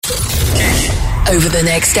over the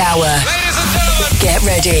next hour. Ladies and gentlemen, get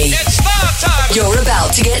ready. It's start time. You're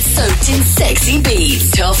about to get soaked in sexy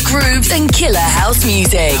beats, tough grooves, and killer house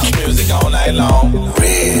music. Music all night long.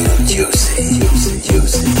 Real juicy, juicy,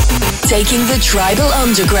 juicy. Taking the tribal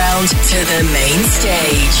underground to the main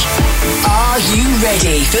stage. Are you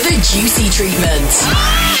ready for the juicy treatment?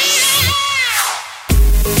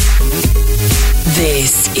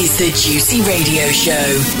 This is the Juicy Radio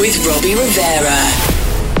Show with Robbie Rivera.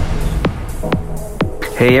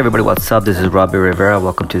 Hey everybody, what's up? This is Robbie Rivera.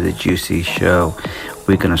 Welcome to the Juicy Show.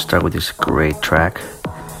 We're gonna start with this great track.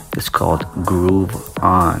 It's called Groove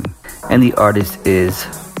On. And the artist is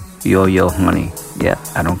Yo-Yo Honey. Yeah,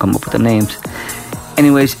 I don't come up with the names.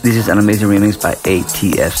 Anyways, this is an amazing remix by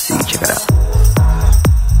ATFC. Check it out.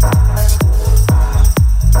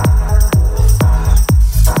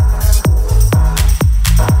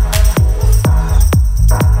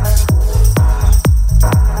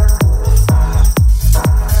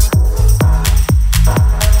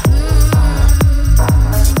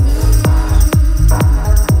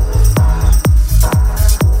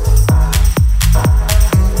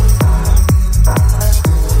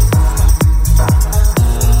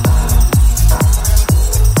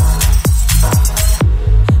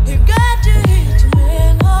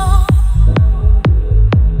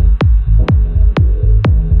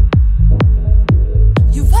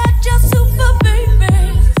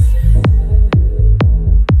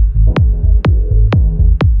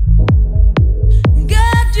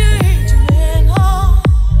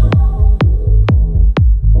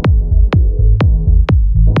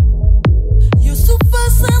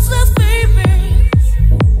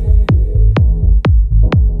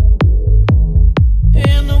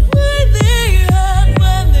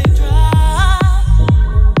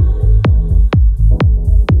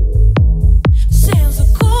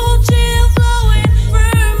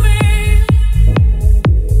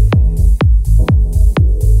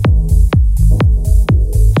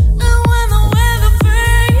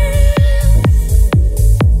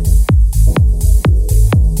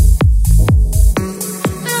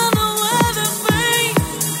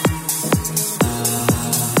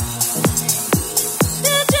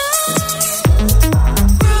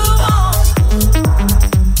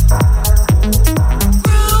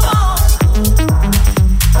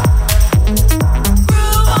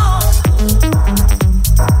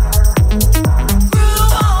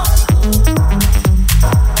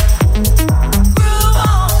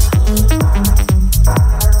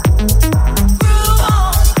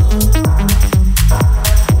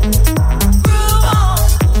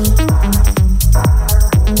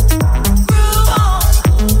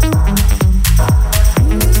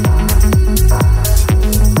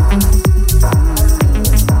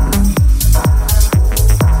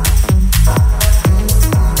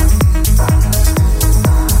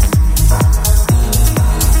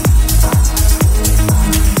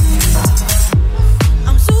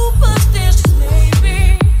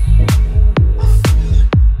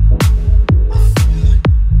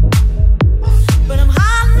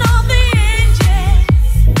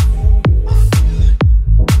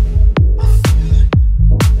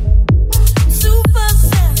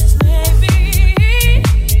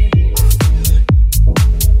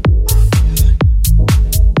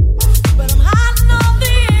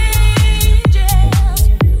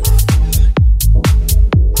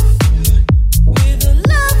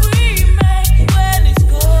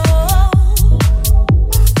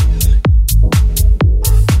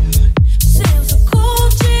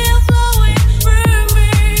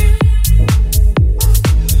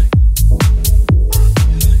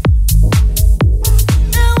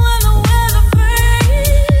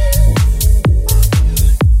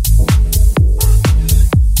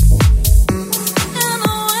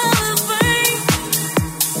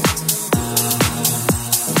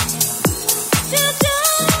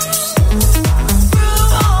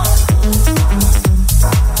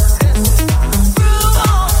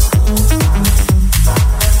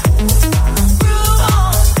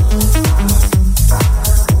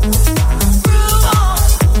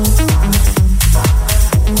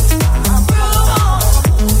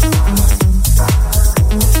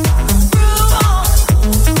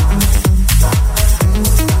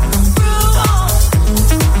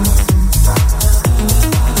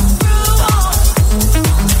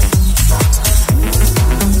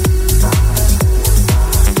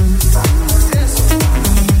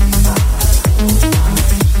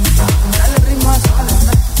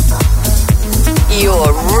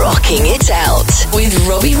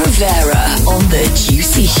 Robbie Rivera on The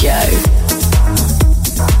Juicy Show.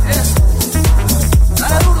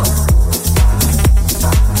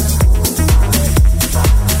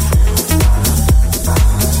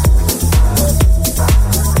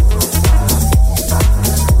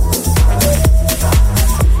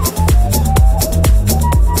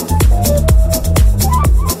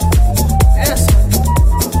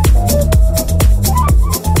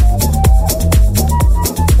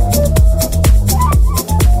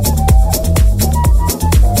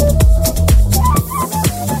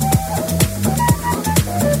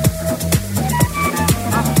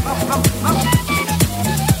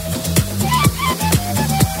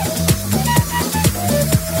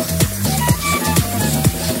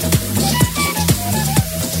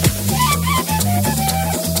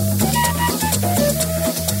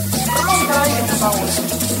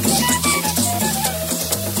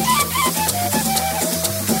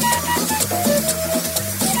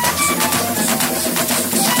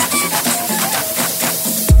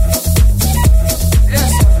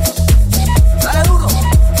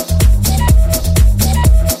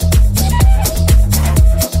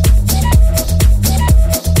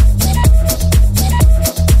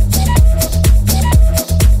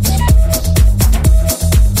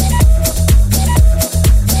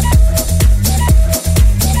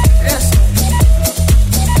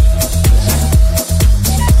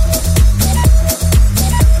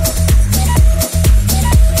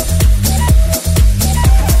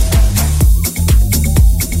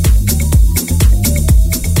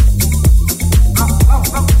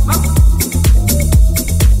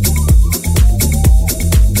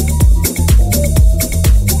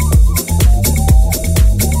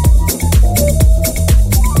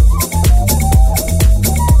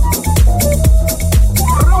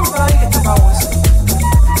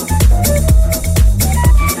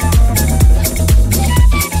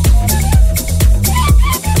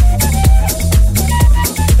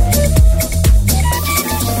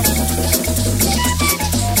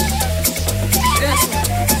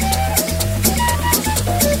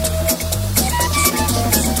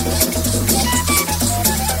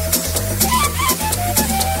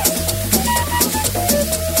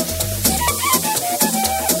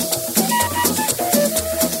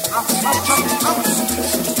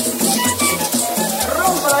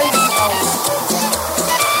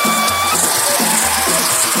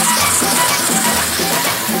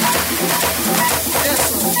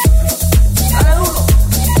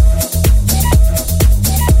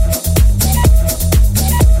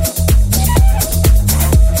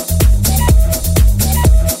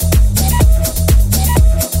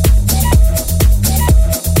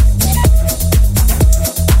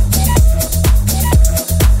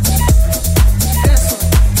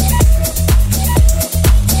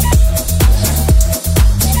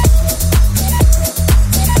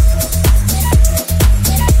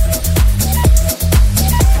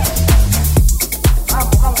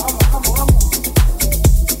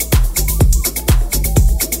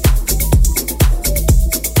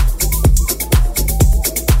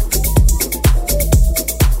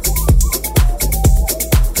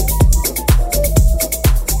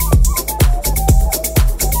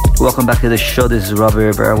 Welcome back to the show. This is Robbie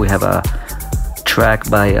Rivera. We have a track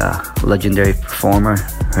by a legendary performer.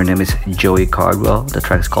 Her name is Joey Cardwell. The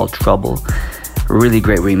track is called Trouble. Really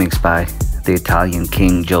great remix by the Italian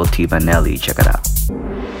king Joe T. Vanelli. Check it out.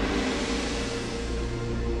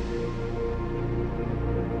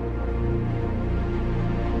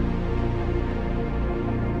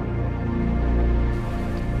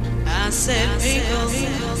 I said, people,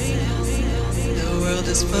 the world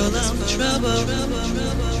is full of trouble.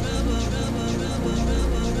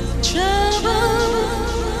 Trouble,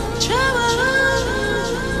 trouble,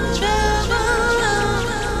 trouble, trouble,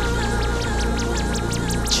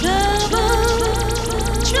 trouble.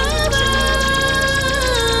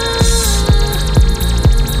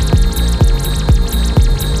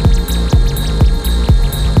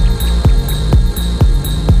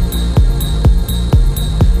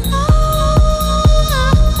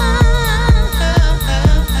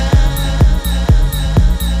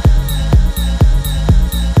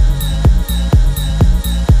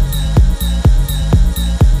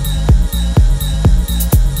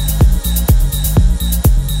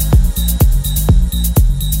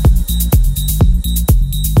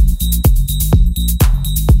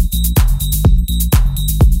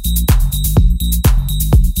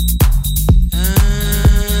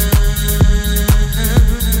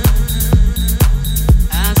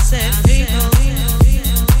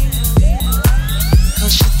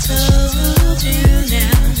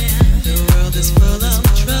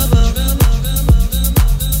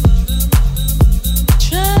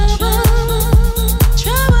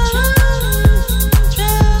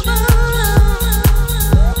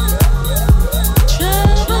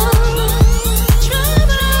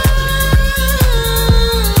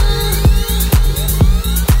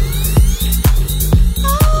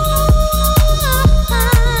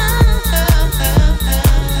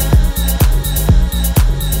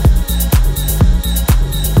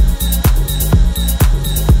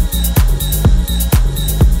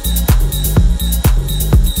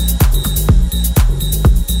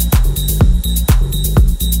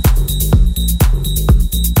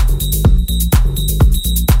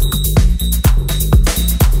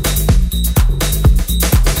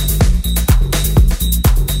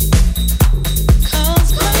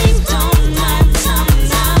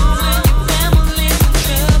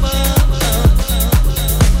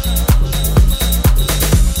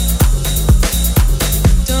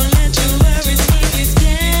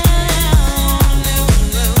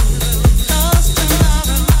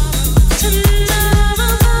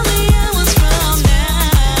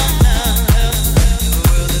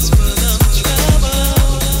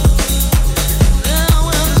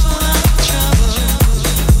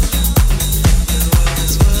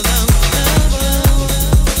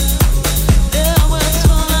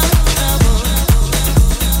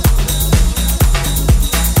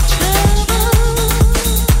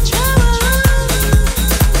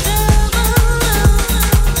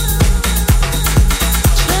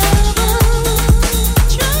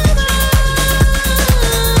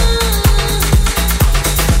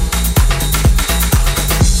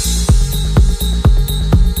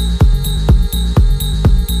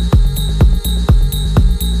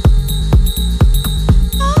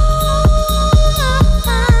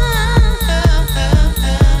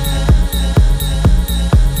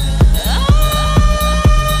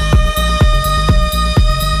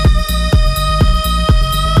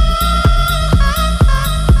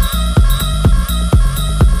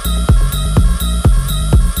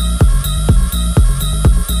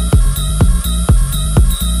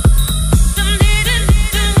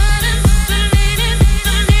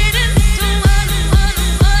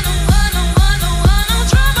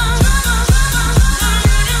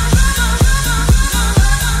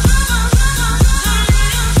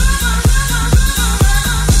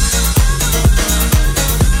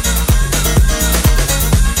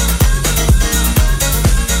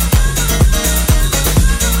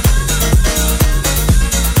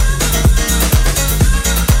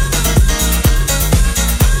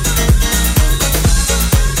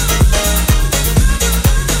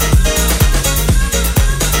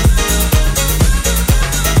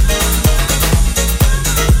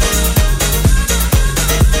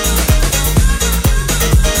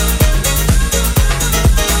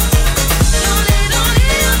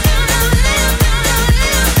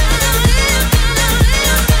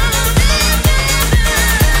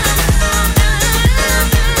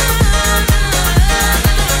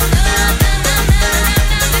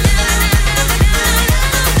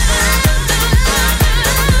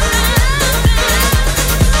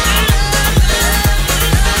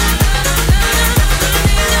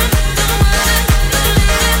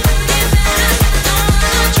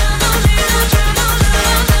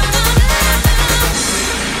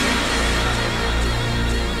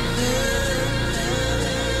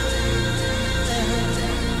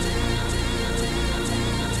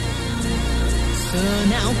 So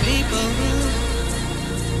now people,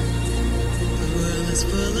 the world is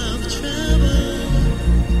full of trouble.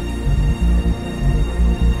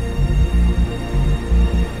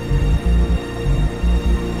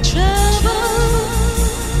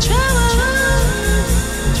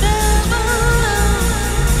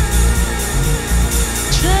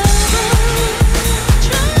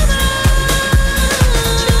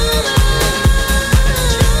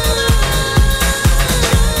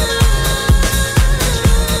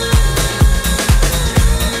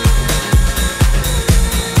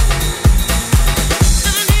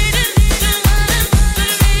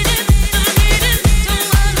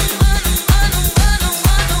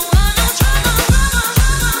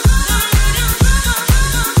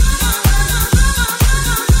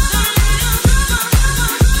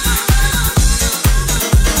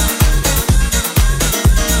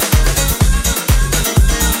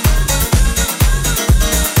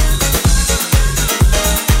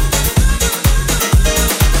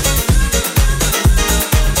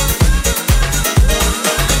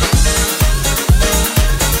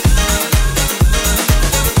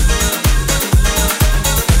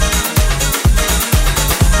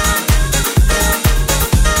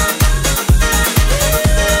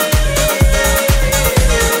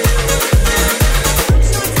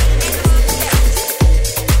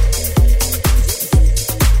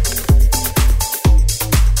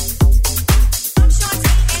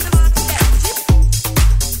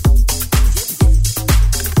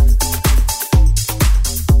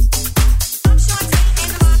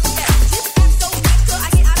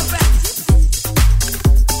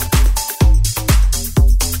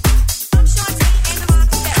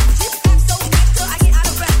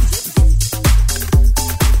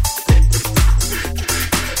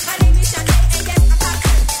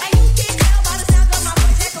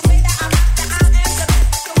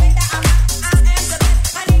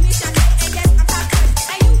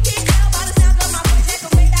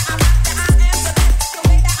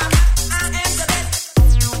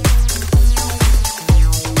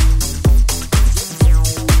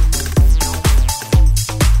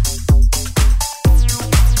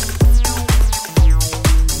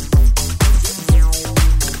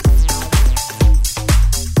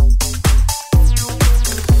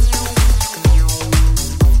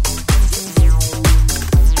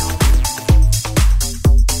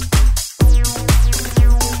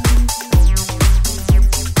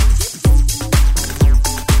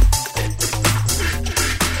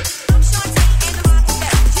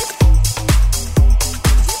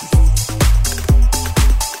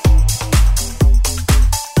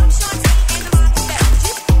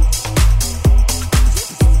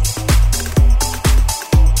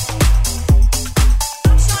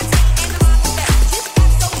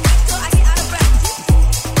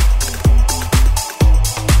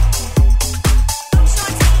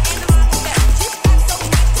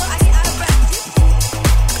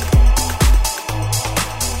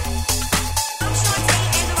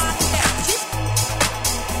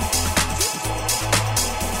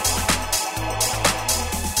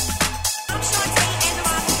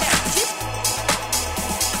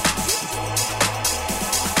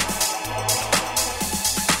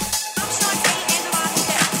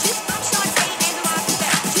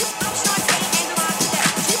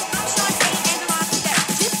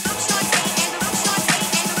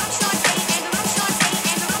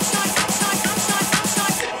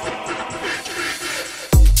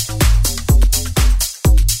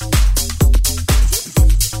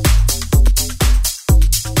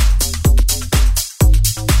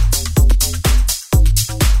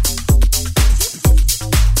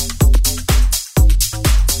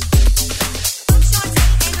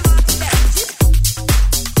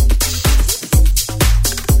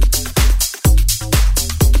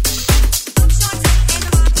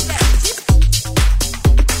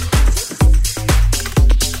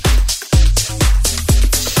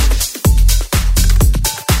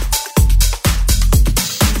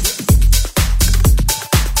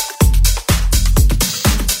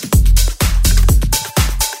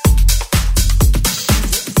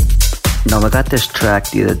 I got this track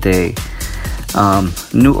the other day.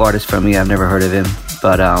 New artist for me. I've never heard of him,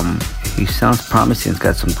 but he sounds promising. He's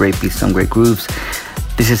got some great beats, some great grooves.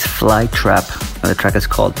 This is Fly Trap. The track is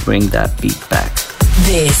called Bring That Beat Back.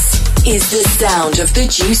 This is the sound of the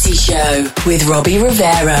Juicy Show with Robbie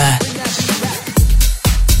Rivera.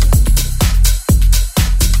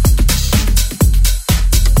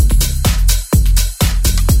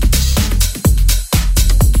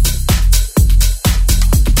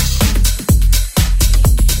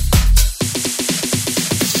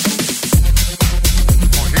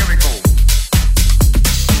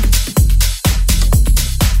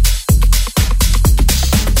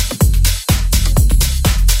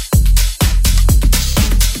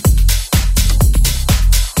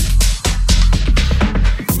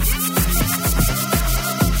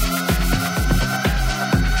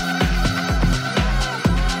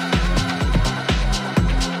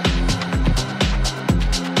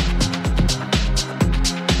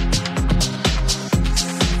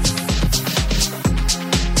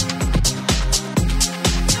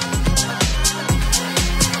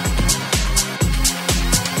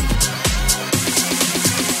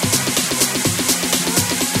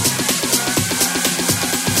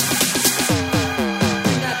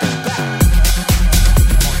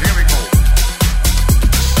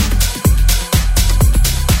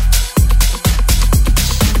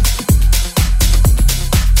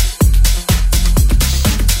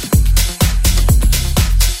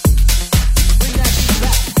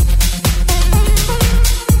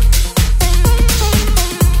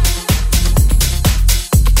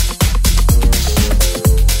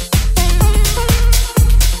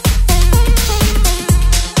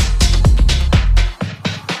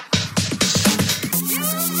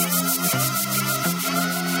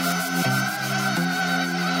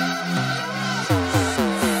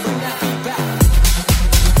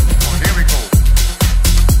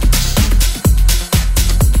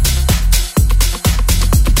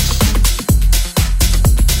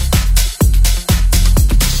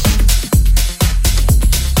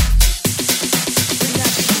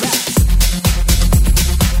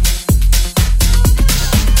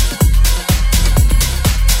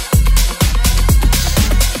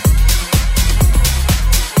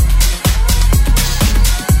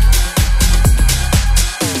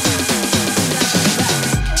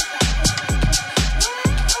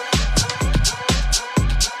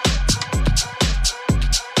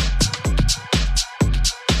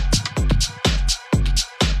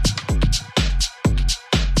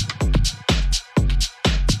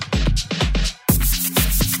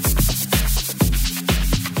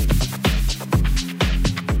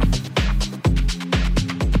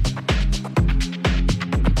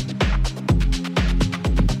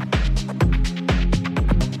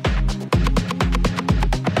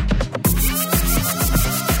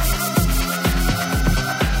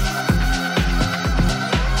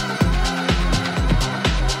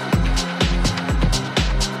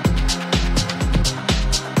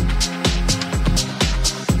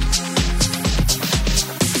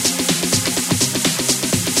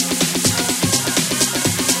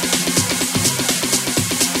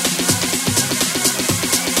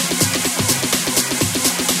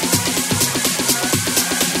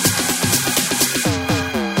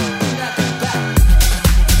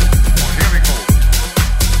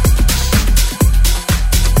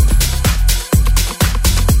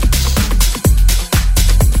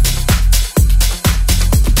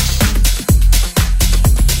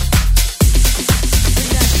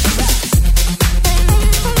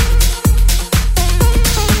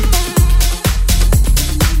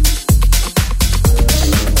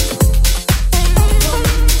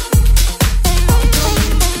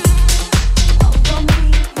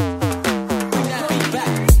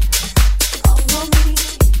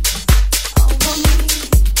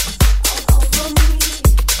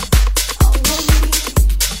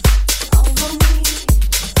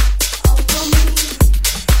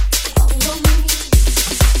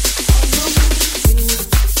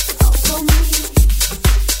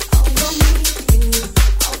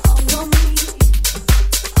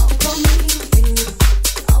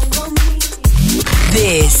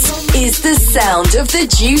 sound of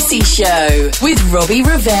The Juicy Show with Robbie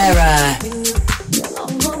Rivera.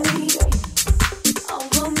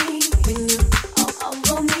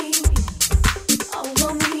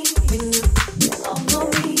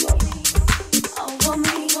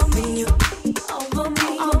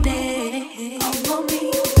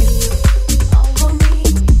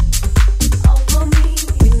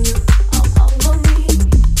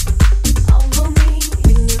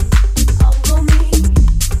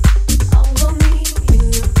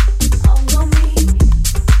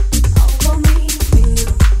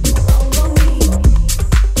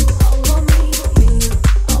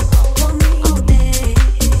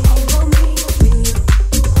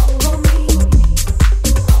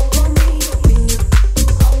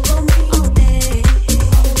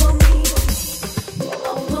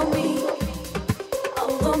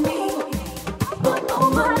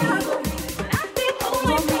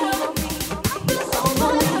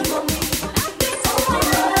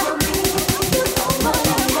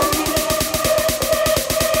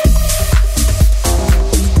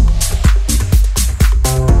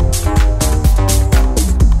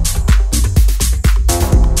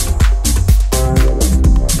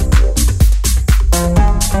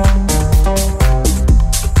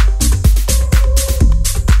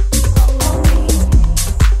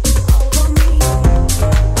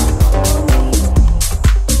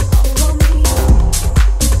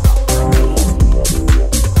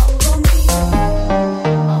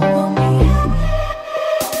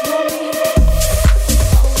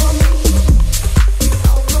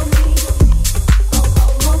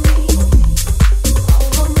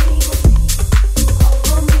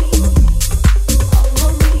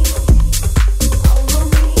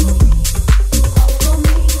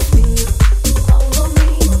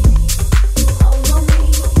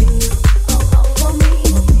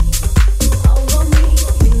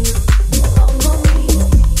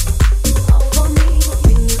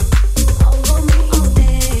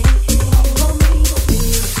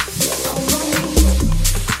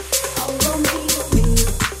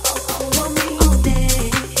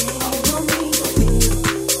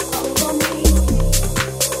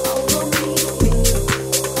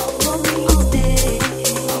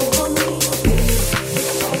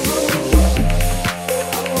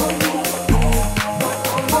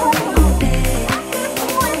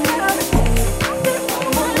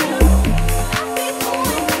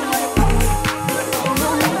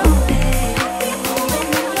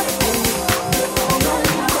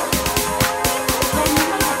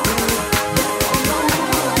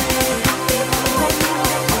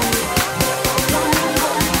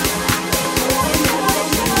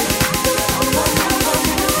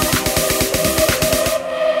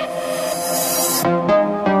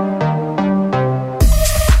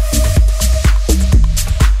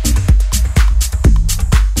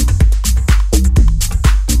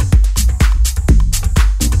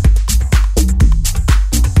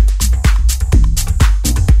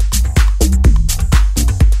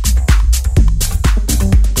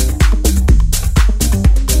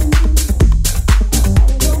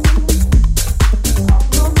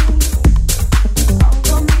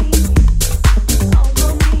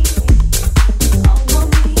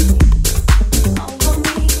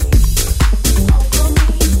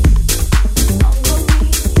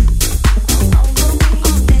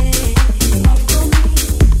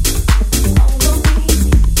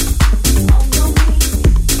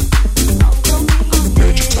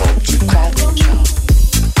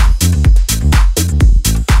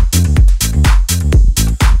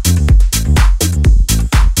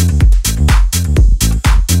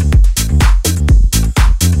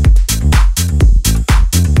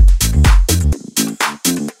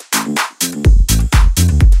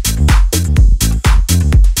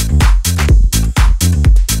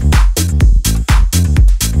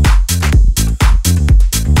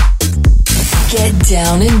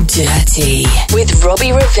 Down and Dirty with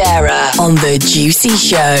Robbie Rivera on The Juicy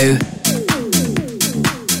Show.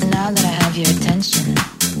 Now that I have your attention,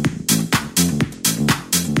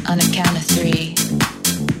 on a count of 3,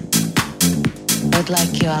 I'd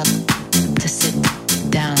like you all to sit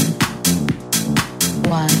down.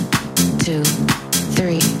 1, 2,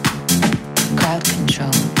 3. Crowd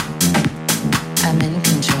control. I'm in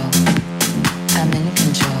control. I'm in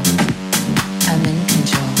control. I'm in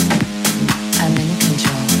control. I'm in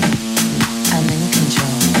control. I'm in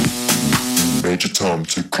control. Major Tom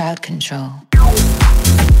to crowd control.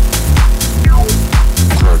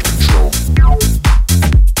 crowd control.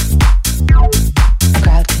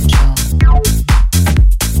 Crowd control.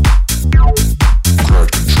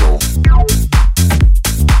 Crowd control.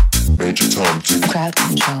 Major Tom to crowd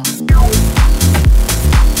control.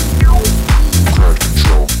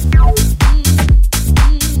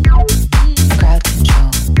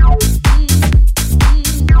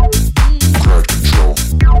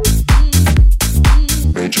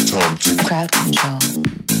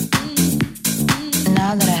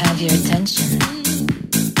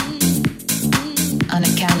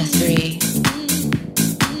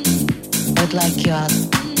 would like you all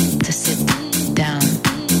to sit down.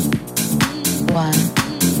 1,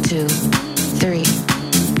 2, 3.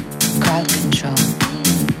 Crowd control.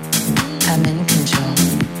 I'm in control.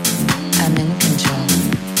 I'm in control.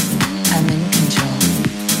 I'm in control.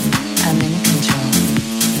 I'm in control.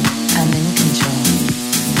 I'm in control.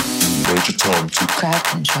 Major Tom to Crowd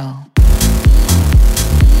control.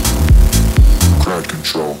 crowd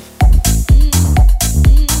control.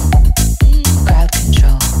 Crowd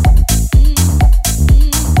control.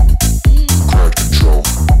 Crowd control.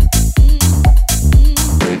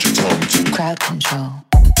 Major Tom to Crowd control.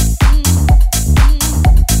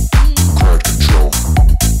 crowd control.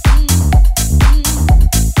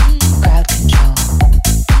 Crowd control.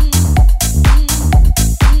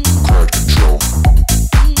 Crowd control.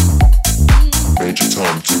 Major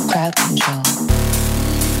Tom to Crowd control.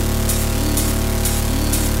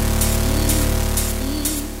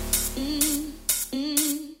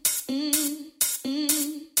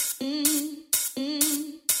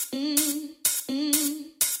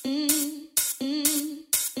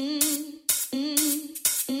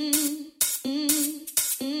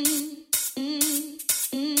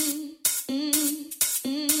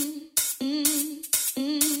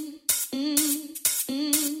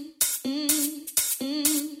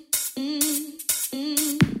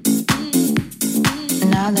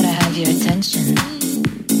 Now that I have your attention,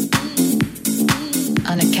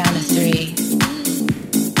 on a count of 3,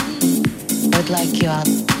 would like you all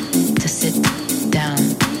to sit down.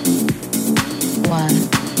 1,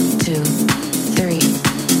 2, 3.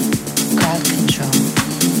 Crowd control.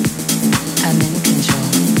 I'm in control.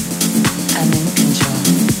 I'm in control.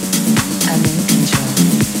 I'm in control.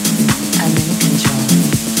 I'm in control.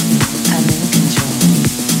 I'm in control.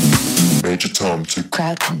 Major Tom to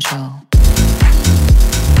Crowd control.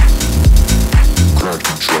 crowd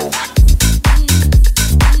control.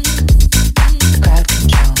 Crowd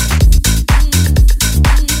control.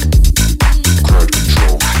 Crowd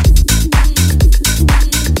control.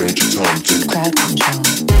 Major Tom to Crowd control.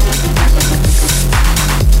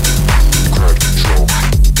 crowd control.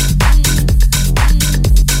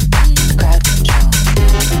 Crowd control.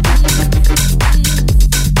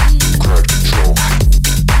 Crowd control.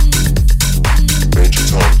 Major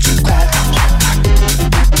Tom to Crowd control. crowd control. Crowd control. Major Tom to Crowd control. Crowd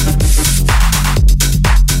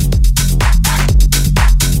control.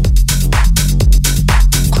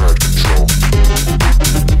 crowd control.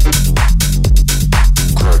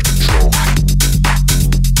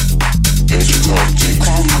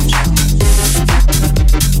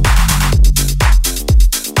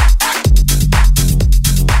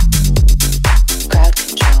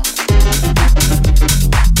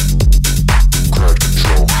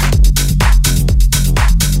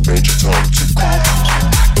 Major Tom to Crowd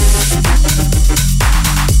control.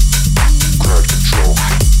 crowd control.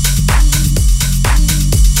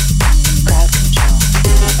 Crowd control.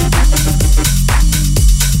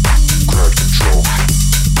 Crowd control.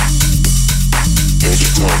 Major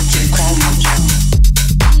Tom to Crowd control.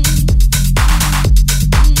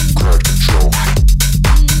 crowd control.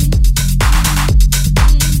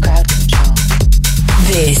 Crowd control.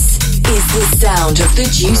 This is the sound of the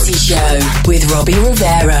Juicy Show with Robbie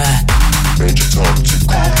Rivera. Major Tom to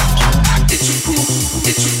Crowd control.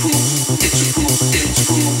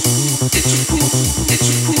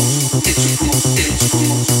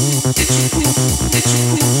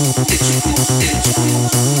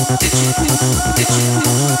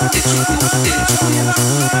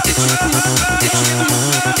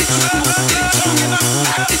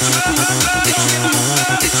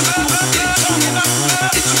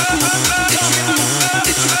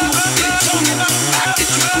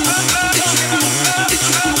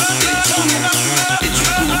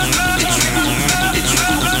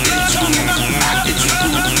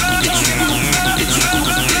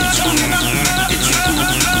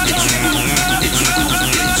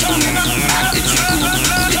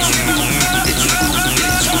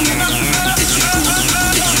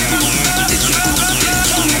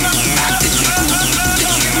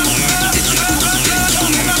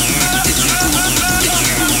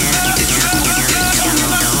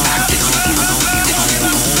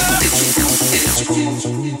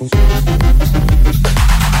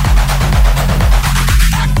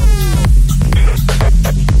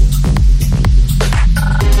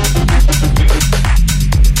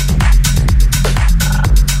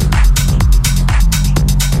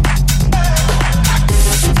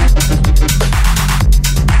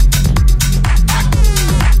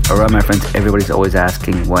 Alright, my friends, everybody's always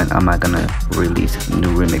asking when am I gonna release new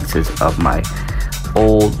remixes of my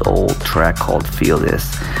old track called Feel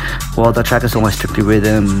This. Well, the track is almost strictly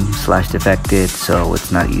rhythm / defected, so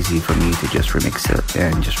it's not easy for me to just remix it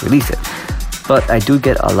and just release it. But I do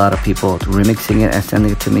get a lot of people remixing it and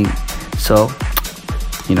sending it to me, so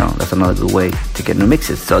that's another good way to get new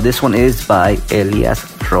mixes. So this one is by Elias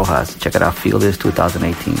Rojas. Check it out, Feel This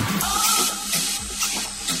 2018.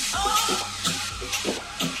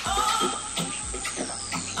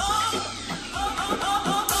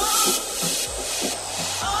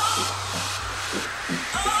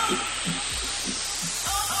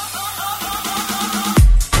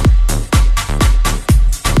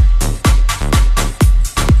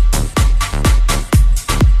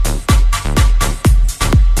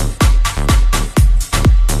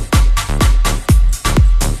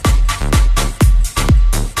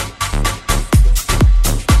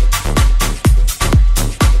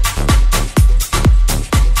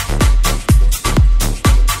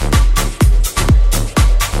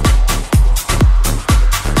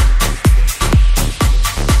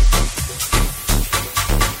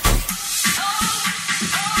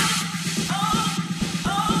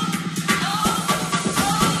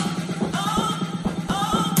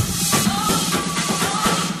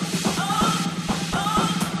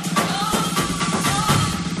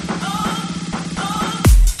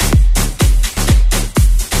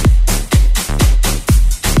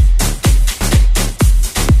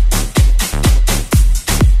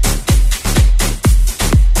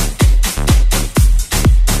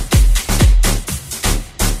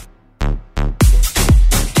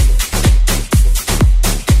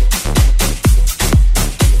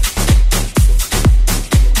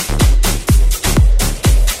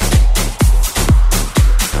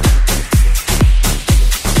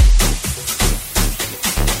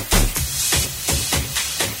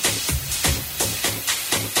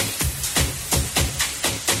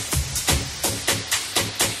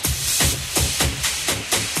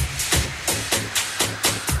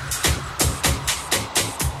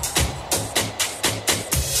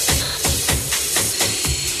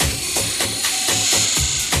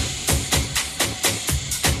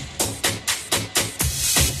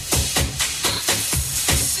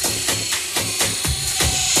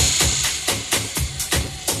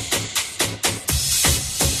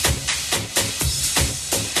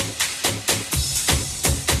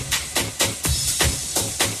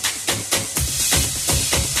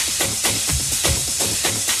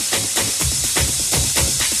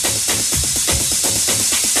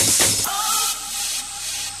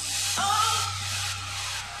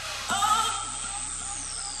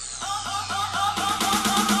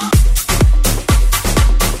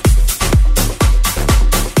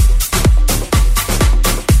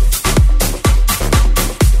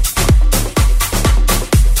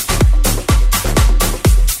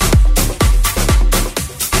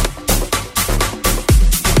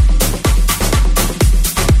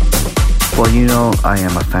 Well, I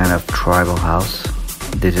am a fan of Tribal House.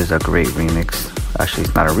 This is a great remix. Actually,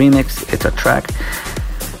 it's not a remix, it's a track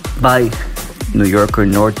by New Yorker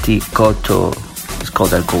Norty Cotto. It's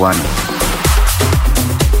called El Cubano.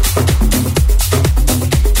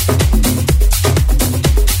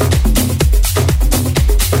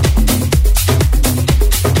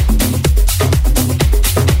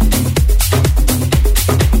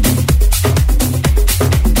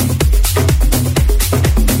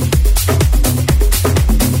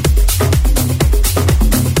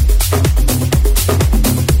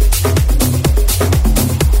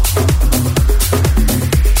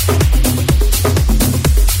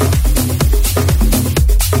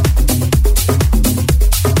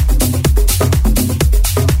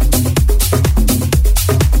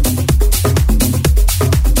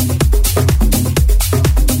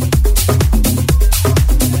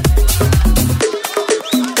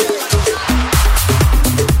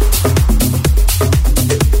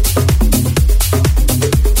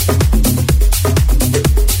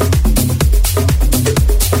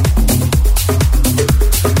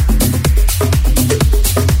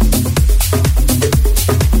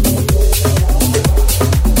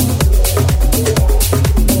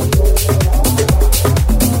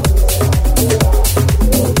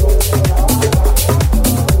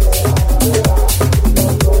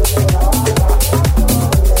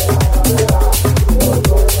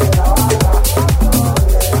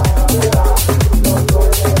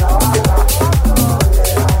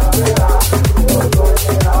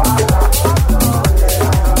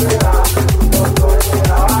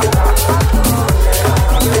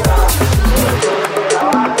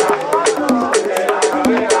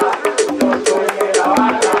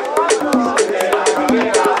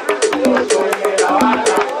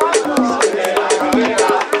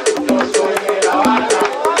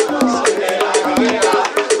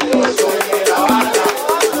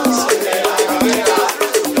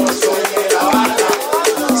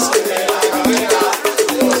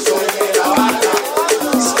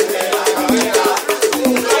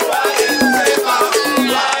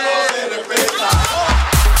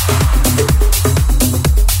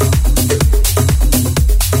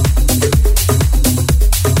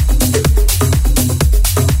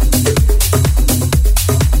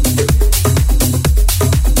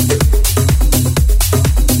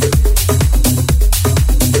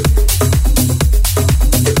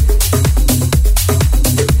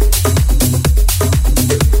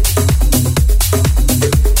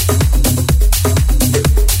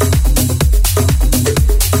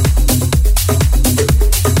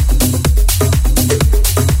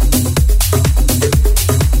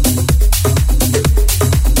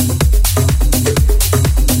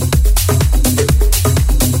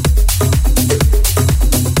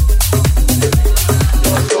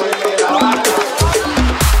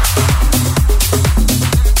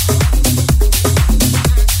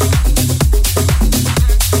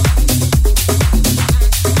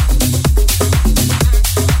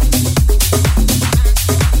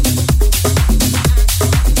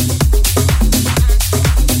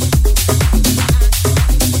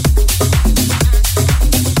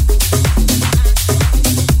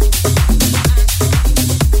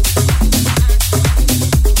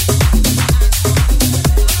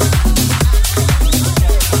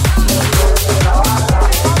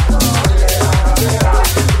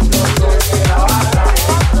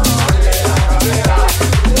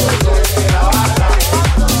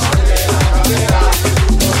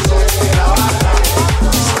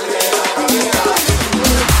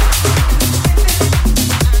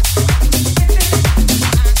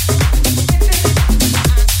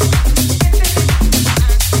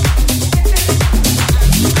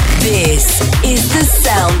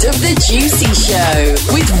 Juicy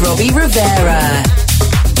Show with Robbie Rivera.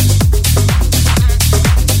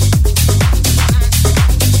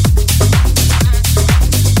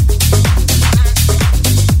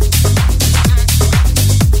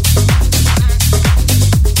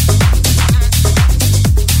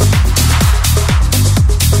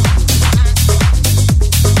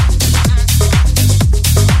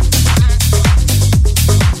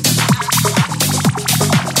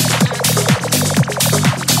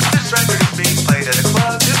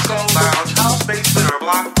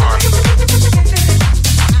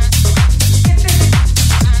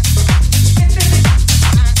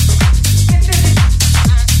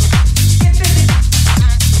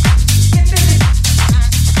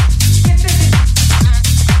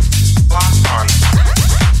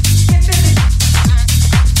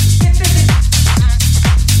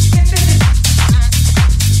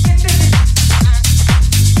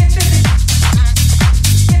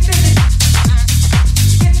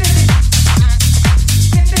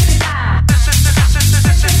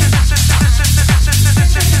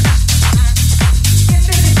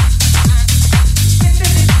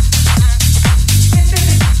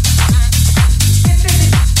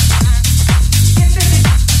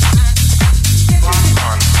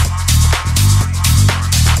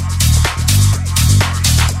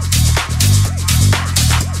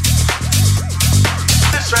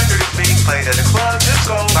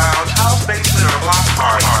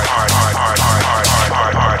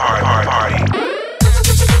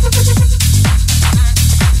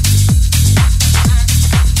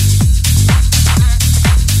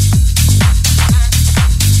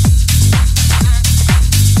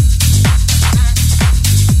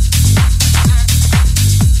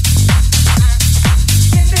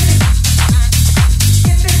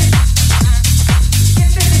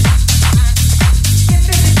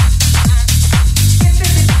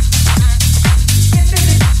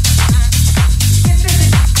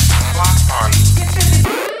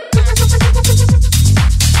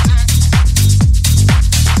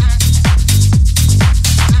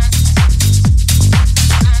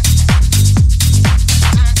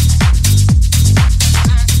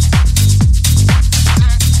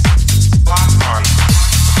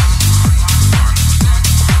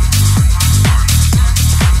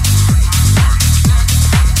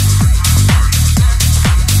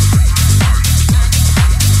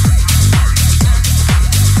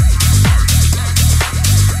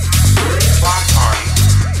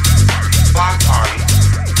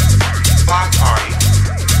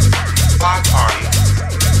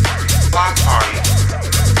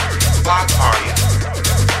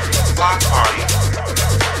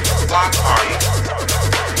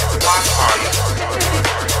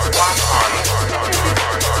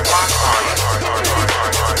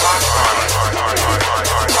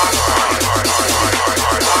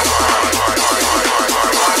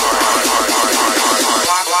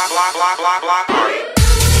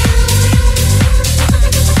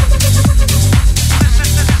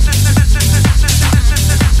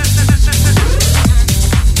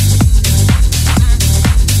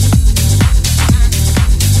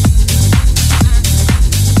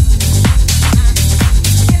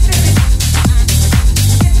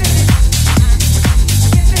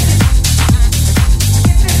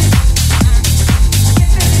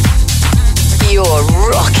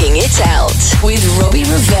 With Robbie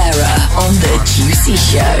Rivera on The Juicy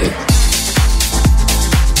Show.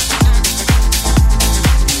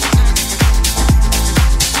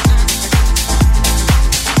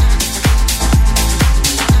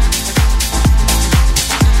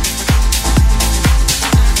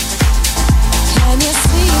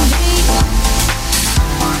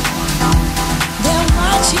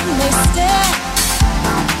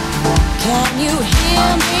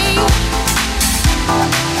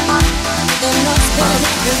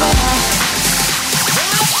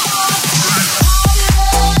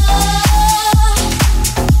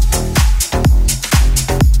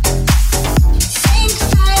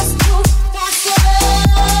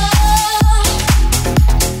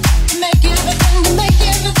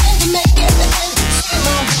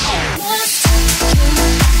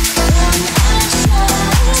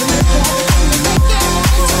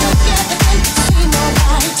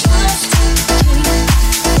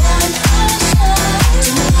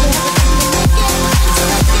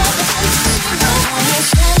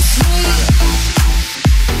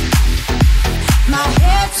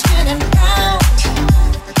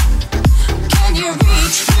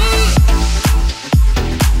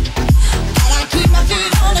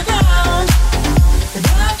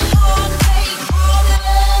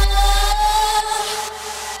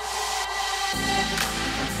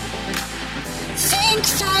 Think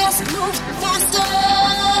fast, move faster.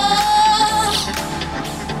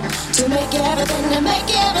 To make everything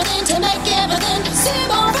seem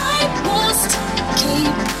alright. Must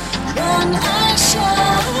keep one eye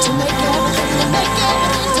shut. To make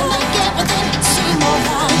everything seem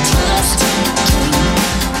alright. Just keep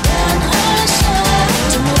one eye shut.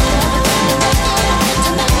 To make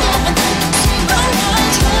everything seem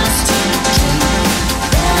alright. Just keep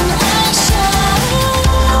one eye shut.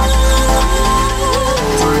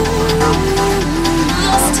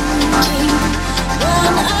 Must keep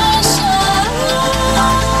one eye shut.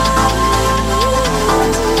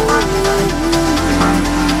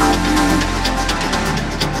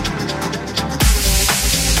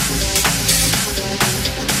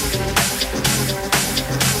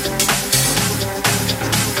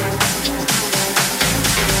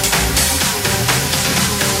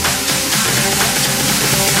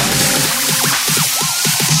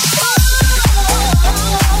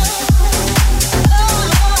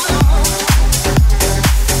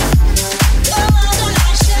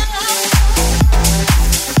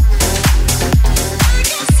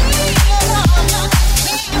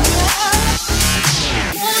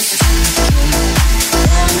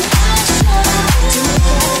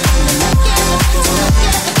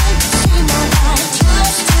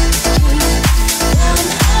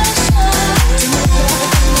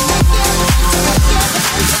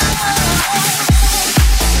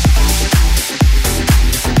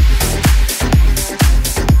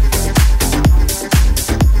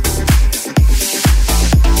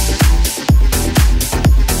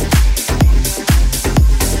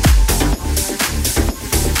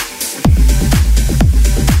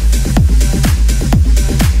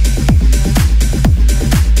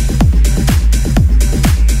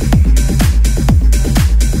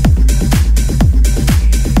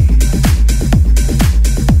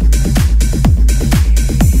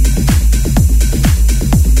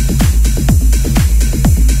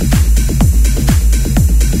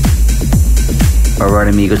 Alright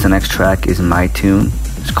amigos, the next track is my tune.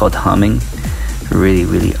 It's called Humming. Really,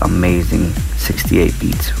 really amazing 68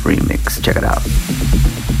 beats remix. Check it out.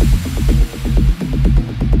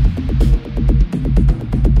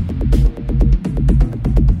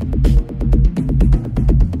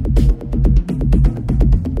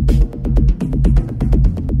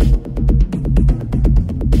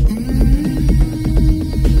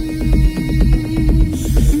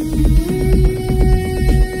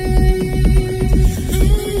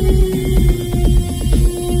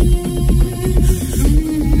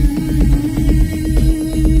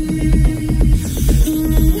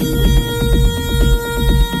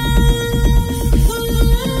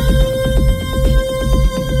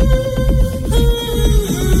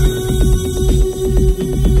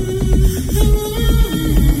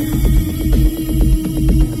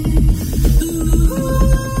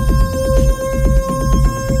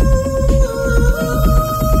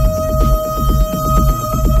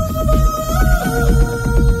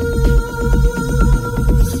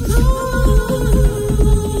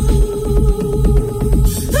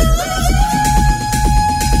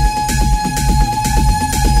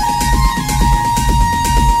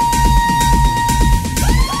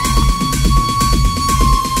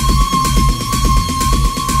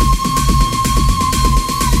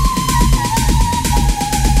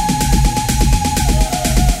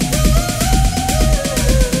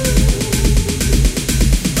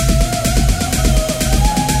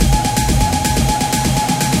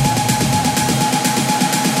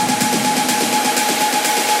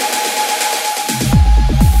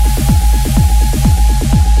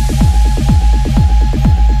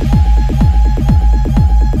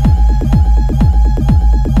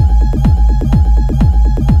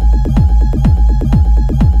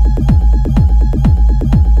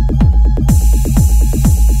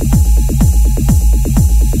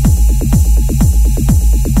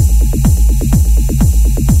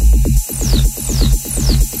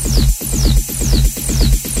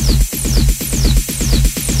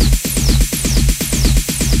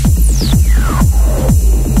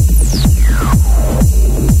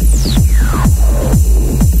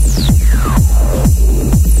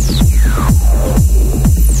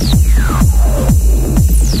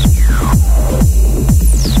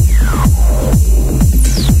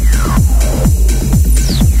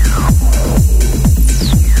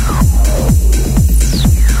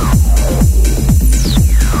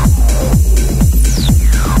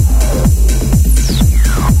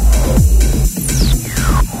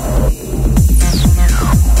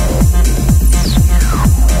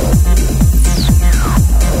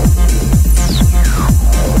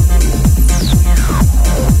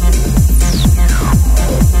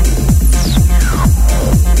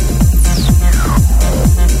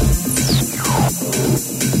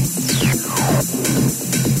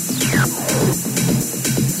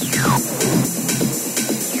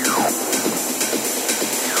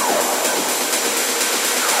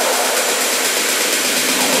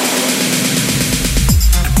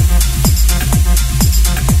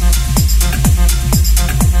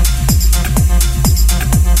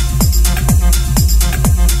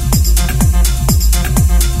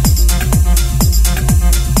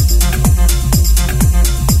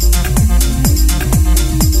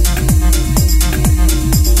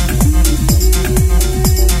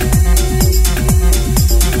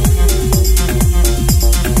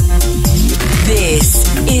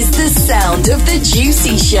 sound of The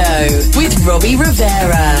Juicy Show with Robbie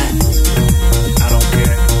Rivera. I don't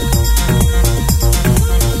care.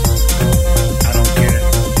 I don't care.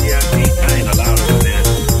 VIP, I ain't allowed over there.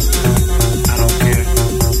 I don't care.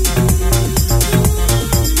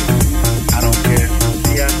 I don't care.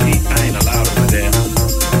 VIP, I ain't allowed over there.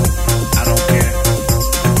 I don't care.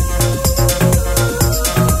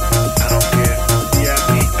 I don't care.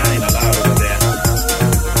 VIP, I ain't allowed over there.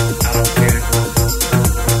 I don't care.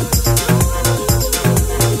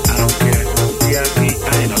 I don't care. VIP, I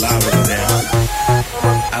ain't allowed over there.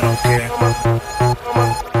 I don't care.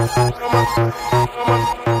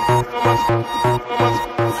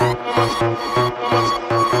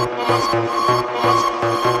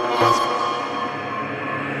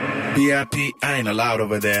 VIP, I ain't allowed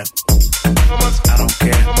over there. I don't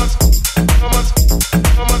care. I don't care.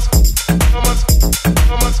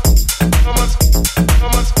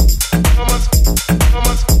 VIP,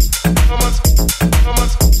 I ain't allowed over there. I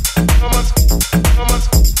don't care.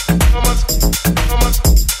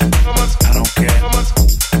 I don't care. I don't care.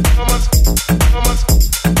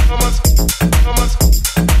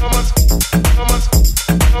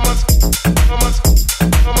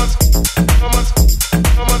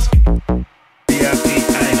 VIP,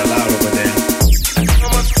 I ain't allowed over there.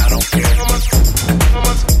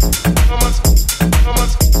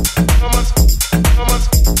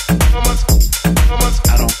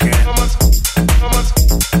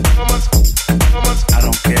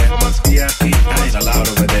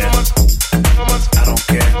 I don't care. I don't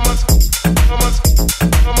care. I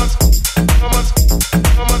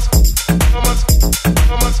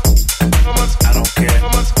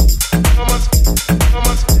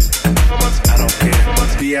don't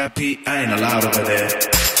care. VIP, I ain't allowed over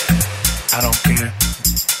there. I don't care.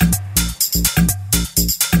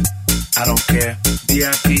 I don't care.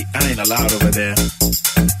 VIP, I ain't allowed over there.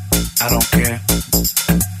 I don't care.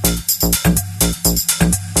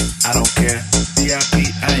 I don't care. VIP,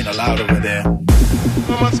 I ain't allowed over there.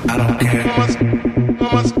 I don't care.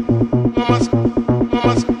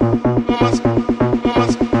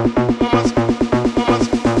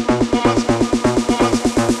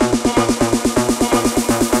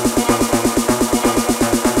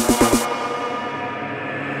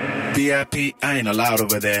 VIP, I ain't allowed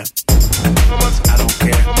over there. I don't care.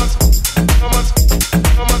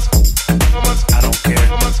 I don't care.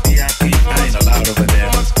 VIP, I ain't allowed over there. I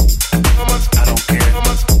don't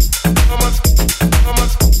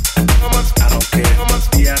care. I don't care.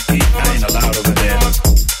 VIP, I ain't allowed over there. I don't care. I don't care. VIP, I ain't allowed over there.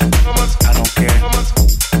 I don't care. I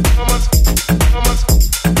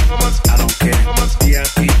don't care.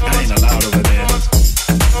 VIP, I ain't allowed over there.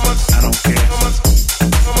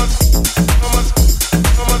 I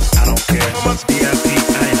don't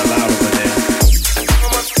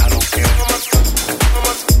care.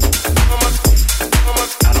 I don't care. VIP, I ain't allowed over there. I don't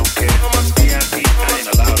care. I don't care. VIP, I ain't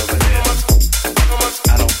allowed over there. I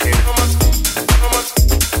don't care.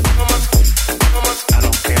 I don't care.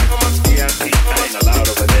 VIP, I ain't allowed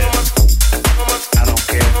over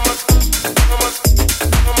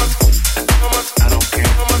there. I don't care. I don't care.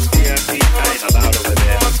 VIP, I ain't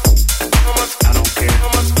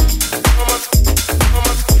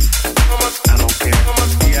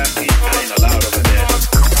allowed over there.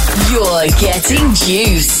 You're getting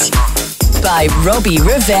juiced by Robbie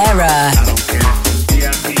Rivera. I don't care.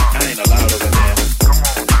 VIP, I ain't allowed over there.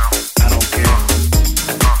 I don't care.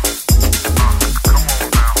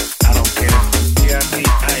 I don't care. VIP, I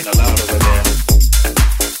ain't allowed over there.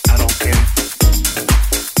 I don't care.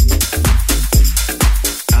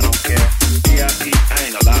 I don't care. VIP, I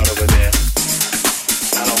ain't allowed over there.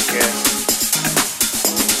 I don't care.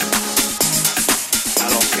 I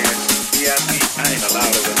don't care. VIP, I ain't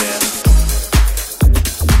allowed over there.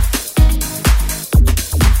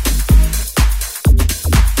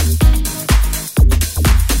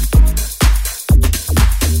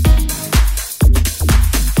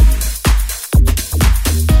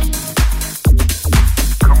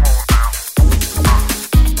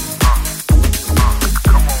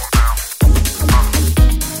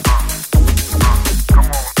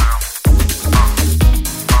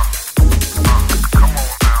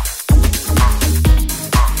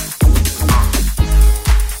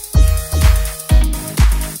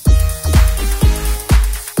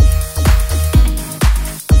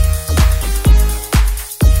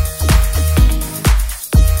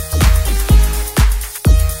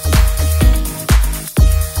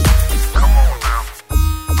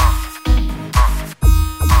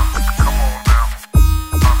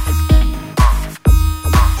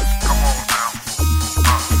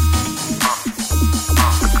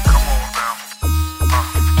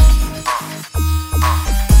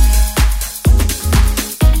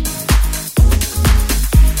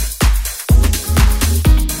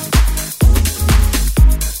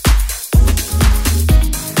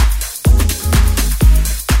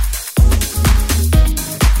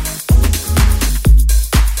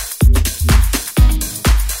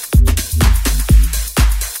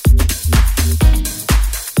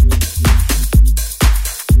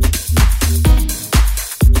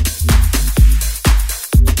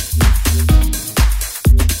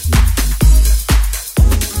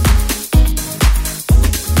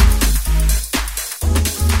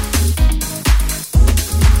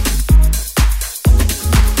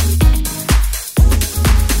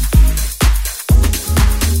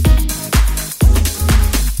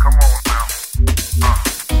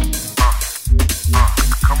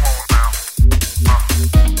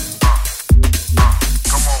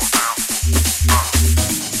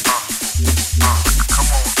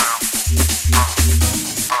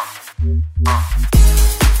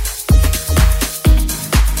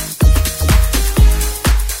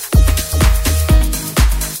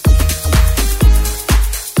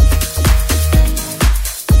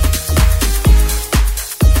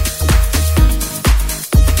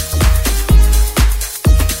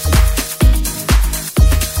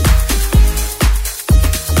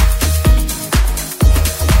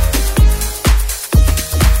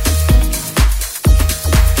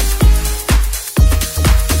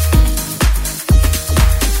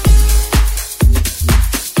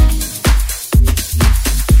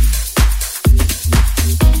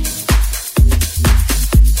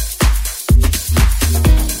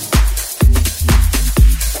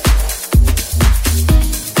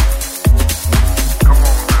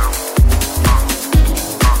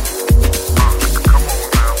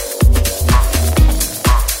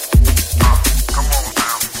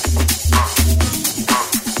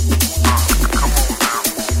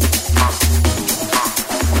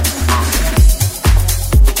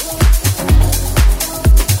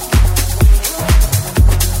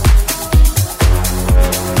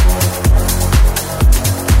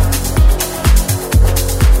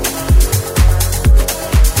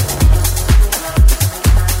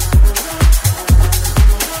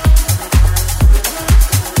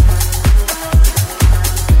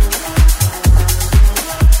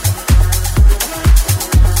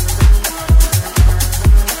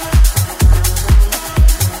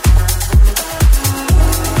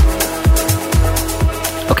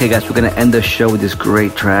 Okay, guys, we're gonna end the show with this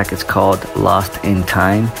great track. It's called Lost in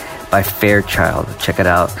Time by Fairchild. Check it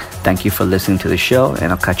out. Thank you for listening to the show,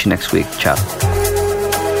 and I'll catch you next week. Ciao.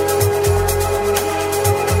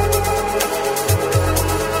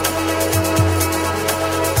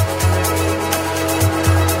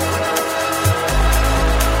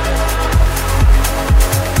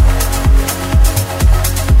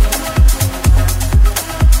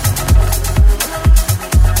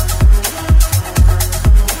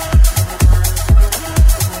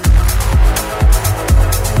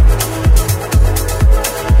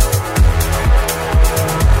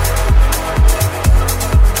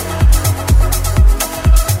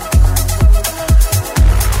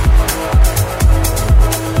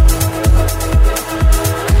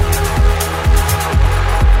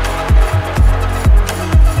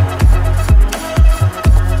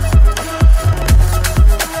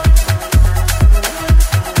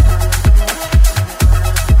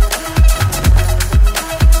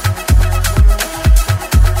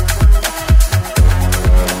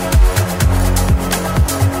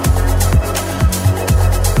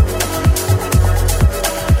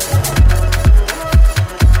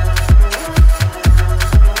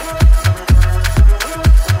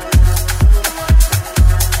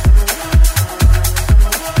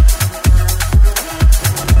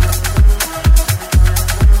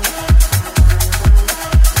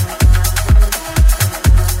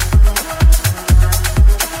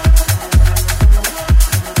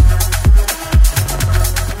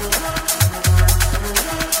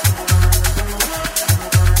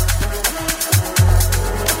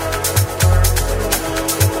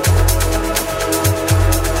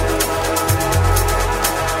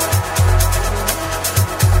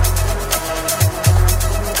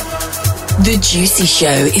 The Juicy Show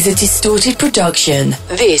is a Distorted production.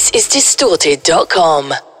 This is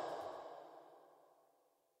distorted.com.